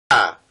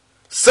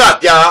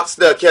Sup, y'all? It's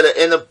Lil Killah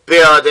in the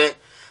building.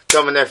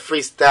 Coming at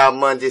Freestyle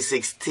Monday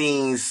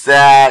 16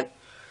 side.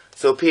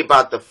 So peep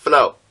out the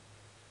flow.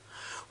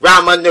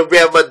 Rhyme on the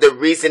river, the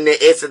reason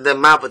it is in the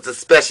mouth is a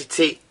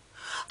specialty.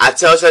 I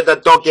tell you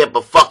that don't give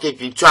a fuck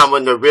if you try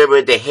on the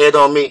river to hit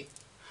on me.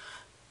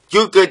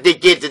 You good to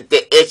get to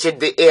the itch at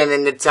the end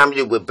and the time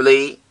you would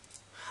bleed.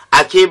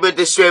 I keep it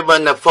the straight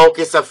on the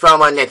focus I'm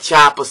from on the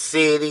chopper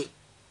city.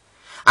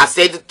 I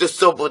say that the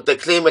soap with the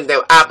clean and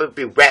that I would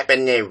be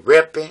rapping and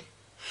ripping.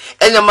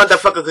 And the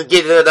motherfucker could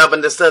get it up in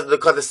the sun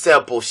because it's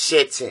sell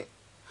bullshitting.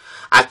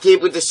 I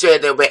keep it the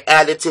straight and with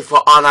attitude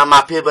for all of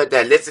my people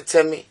that listen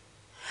to me.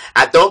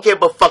 I don't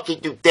give a fuck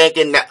if you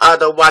thinking that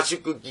otherwise you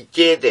could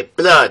get it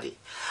bloody.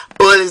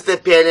 Bullets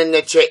depending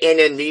the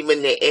train and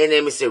leaving the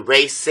enemies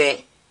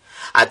erasing.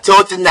 I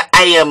told you that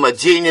I am a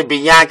genius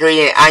beyond great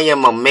and I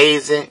am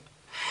amazing.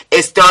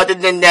 It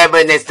started in never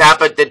and it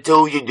stopped at the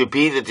two you to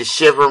be the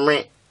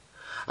shivering.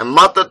 A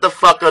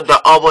motherfucker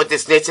the over the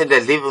snitching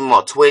that leave him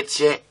all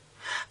twitching.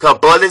 Cause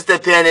bullets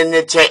depending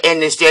the train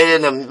and the straight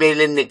in the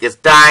million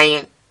niggas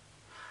dying.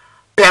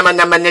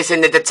 Permanent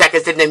ammunition in the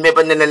checkers in the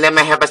middle and the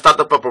lemon have a start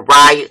up a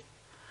riot.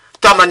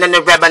 Thumbing in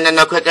the ribbon and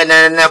the quicker and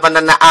the never and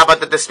the hour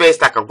to the space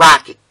like a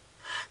rocket.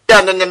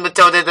 Down in the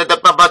told the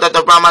bubble of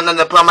the Roman and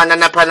the Pullman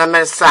and the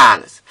Parliament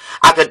silence.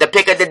 I could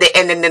depict it at the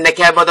end and then the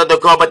cab of the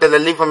go but the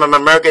leave from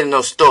American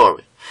no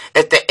story.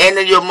 It's the end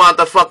of your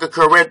motherfucking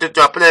career to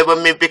try play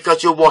with me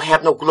because you won't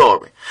have no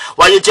glory.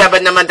 While you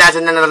jabbing them and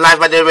dancing in the life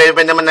but they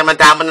ready them and them and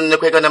diamond in the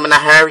quick on them in a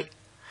hurry.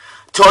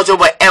 Told you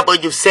whatever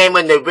you say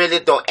when they really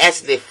don't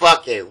actually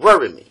fucking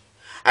worry me.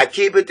 I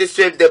keep it the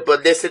strip, the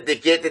ballistic, to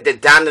get to the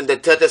down and the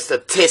to the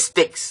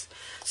statistics.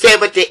 Say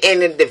what the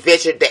end of the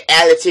vision, the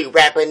attitude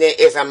rapping it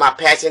is my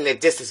passion and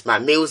this is my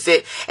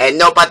music. And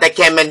nobody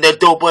came in the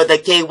door but they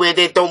came with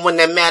it. Don't want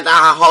to matter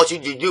how hard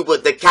you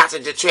but the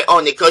concentrate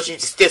on it cause you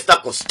just still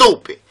stuck on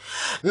stupid.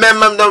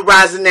 Remember the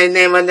rising, they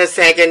naming the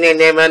sinking, they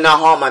naming the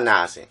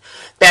harmonizing.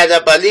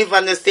 Better believe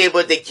on the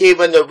stable, the key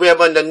on the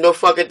river, and the no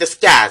fucking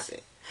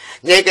disguising.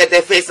 Nigga,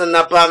 they facing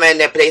the bum and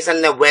they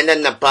placing the win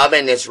and the bum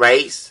in this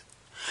race.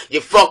 You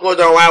fuck with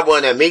around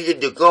with me,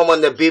 you go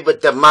on the beat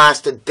with the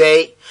minds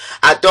today.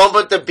 I don't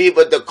put the beat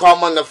with the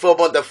calm on the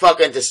football, the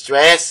fucking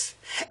distress.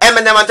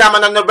 Eminem, I'm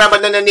diamond on the ramp,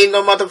 and then they need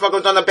no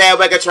motherfuckers on the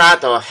bandwagon trying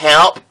to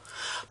help.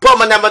 Put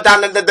my number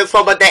down into the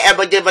phone, but they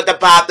ever give it the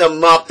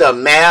bottom up the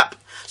map.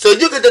 So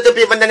you can do the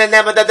people, and then they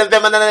never do the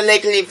women, and then they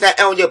can leave that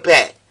on your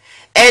back.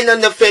 Ain't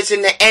on the fish,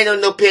 and there ain't on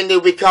no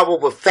opinion, we cover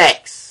with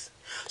facts.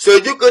 So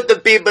you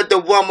could be but the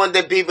woman,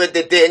 the people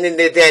that didn't,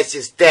 and that's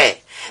just that.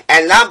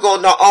 And I'm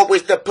gonna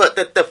always to put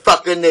the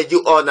fucking you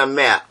on the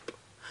map.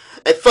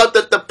 And fuck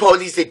the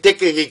police, they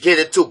think you get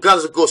it 2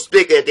 guns will go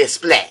bigger than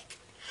splat.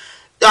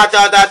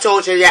 I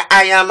told you that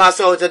I am a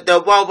soldier, the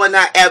war will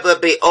not ever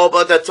be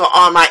over. To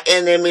all my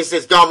enemies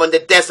is gone when the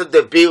death of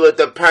the be with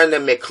the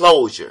permanent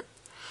closure.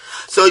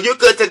 So you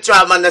could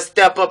try to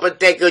step up and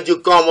think you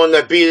going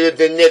to be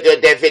the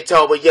nigga that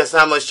Victoria. Yes,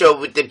 I'ma show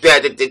with the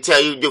better to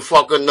tell you you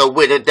fucking know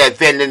with it, that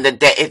villain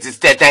that is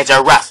that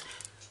dangerous.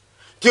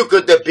 You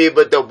could be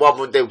with the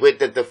woman that with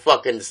the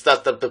fucking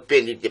stuff of the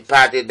penny, the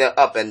party the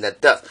up in the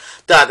dust.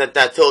 Thought that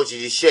I told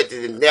you shit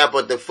is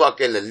never the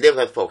fucking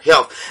living for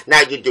health.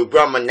 Now you do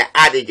rumming the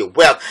out of your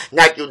wealth.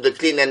 Now you the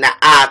cleaning the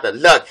eye of the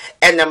luck.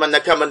 And I'm gonna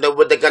come in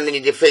with the gun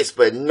in your face,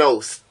 but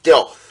no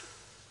stealth.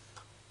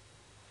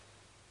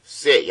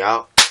 Shit,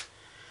 y'all.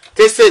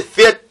 This is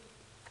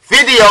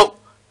video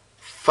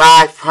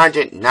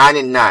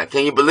 599.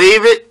 Can you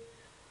believe it?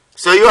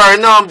 So you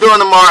already know I'm doing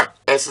tomorrow.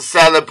 It's a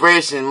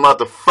celebration,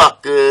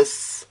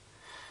 motherfuckers.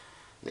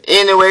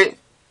 Anyway,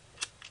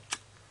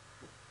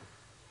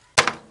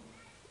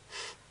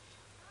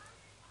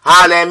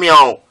 holler at me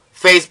on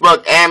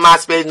Facebook and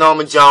MySpace,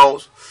 Norman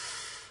Jones.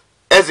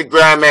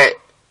 Instagram at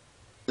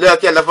Lil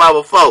Killah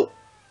 504.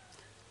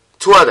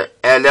 Twitter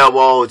at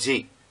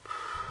LLOG.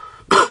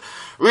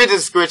 Read the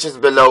descriptions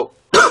below.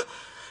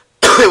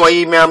 When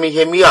you email me,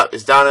 hit me up.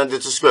 It's down in the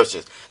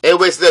descriptions.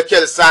 Anyways, Lil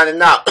Killah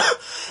signing out.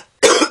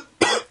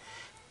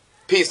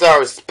 Peace, all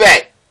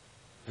respect.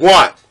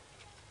 1.